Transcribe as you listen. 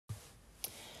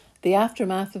The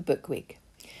aftermath of Book Week.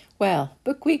 Well,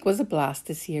 Book Week was a blast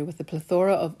this year with a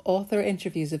plethora of author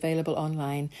interviews available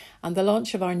online and the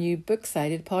launch of our new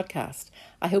Book-Sided podcast.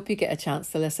 I hope you get a chance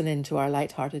to listen in to our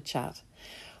light-hearted chat.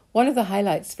 One of the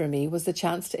highlights for me was the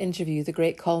chance to interview the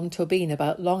great Colm Tóibín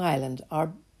about Long Island,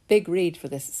 our big read for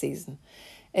this season.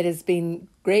 It has been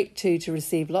great too to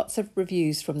receive lots of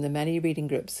reviews from the many reading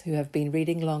groups who have been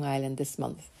reading Long Island this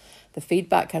month. The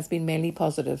feedback has been mainly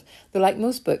positive, though like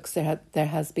most books there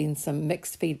has been some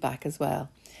mixed feedback as well.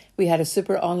 We had a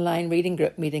super online reading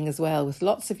group meeting as well, with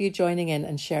lots of you joining in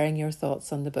and sharing your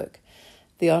thoughts on the book.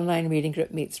 The online reading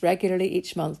group meets regularly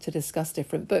each month to discuss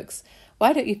different books.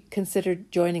 Why don't you consider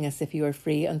joining us if you are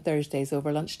free on Thursdays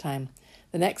over lunchtime?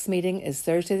 The next meeting is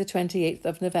Thursday the 28th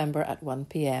of November at 1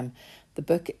 p.m. The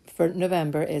book for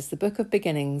November is The Book of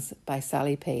Beginnings by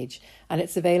Sally Page, and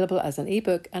it's available as an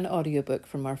ebook and audiobook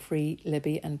from our free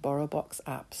Libby and BorrowBox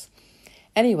apps.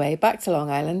 Anyway, back to Long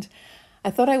Island.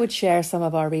 I thought I would share some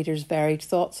of our readers' varied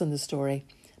thoughts on the story.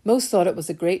 Most thought it was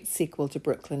a great sequel to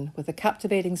Brooklyn, with a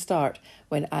captivating start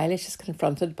when Eilish is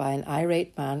confronted by an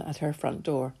irate man at her front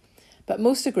door. But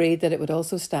most agreed that it would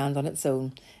also stand on its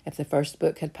own if the first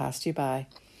book had passed you by.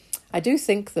 I do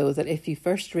think, though, that if you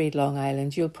first read Long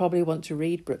Island, you'll probably want to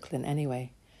read Brooklyn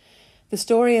anyway. The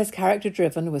story is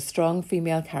character-driven with strong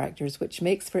female characters, which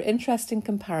makes for interesting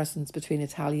comparisons between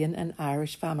Italian and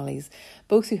Irish families,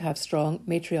 both who have strong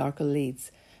matriarchal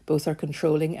leads. Both are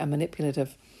controlling and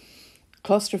manipulative,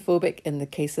 claustrophobic in the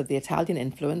case of the Italian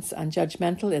influence and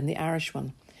judgmental in the Irish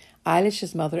one.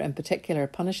 Eilish's mother in particular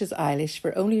punishes Eilish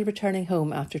for only returning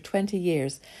home after 20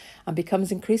 years and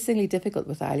becomes increasingly difficult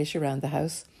with Eilish around the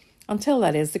house. Until,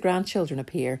 that is, the grandchildren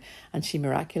appear and she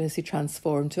miraculously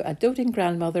transformed to a doting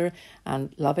grandmother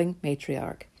and loving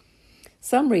matriarch.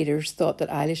 Some readers thought that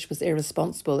Eilish was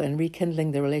irresponsible in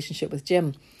rekindling the relationship with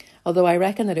Jim, although I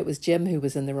reckon that it was Jim who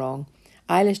was in the wrong.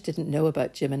 Eilish didn't know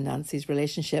about Jim and Nancy's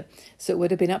relationship, so it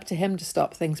would have been up to him to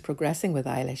stop things progressing with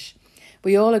Eilish.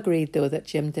 We all agreed, though, that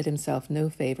Jim did himself no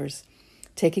favours,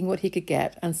 taking what he could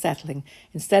get and settling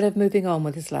instead of moving on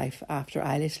with his life after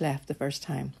Eilish left the first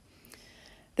time.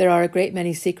 There are a great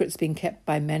many secrets being kept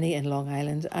by many in Long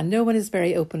Island, and no one is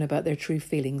very open about their true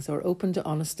feelings or open to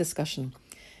honest discussion.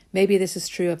 Maybe this is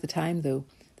true of the time, though.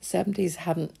 The 70s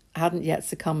hadn't yet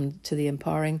succumbed to the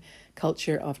empowering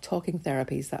culture of talking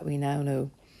therapies that we now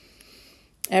know.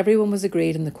 Everyone was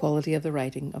agreed on the quality of the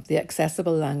writing, of the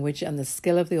accessible language and the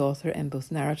skill of the author in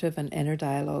both narrative and inner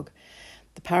dialogue.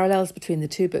 The parallels between the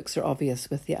two books are obvious,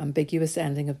 with the ambiguous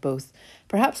ending of both,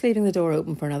 perhaps leaving the door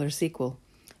open for another sequel.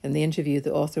 In the interview,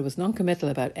 the author was non-committal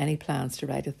about any plans to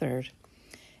write a third.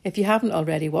 If you haven't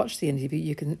already watched the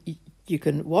interview, you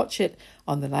can watch it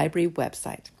on the library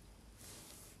website.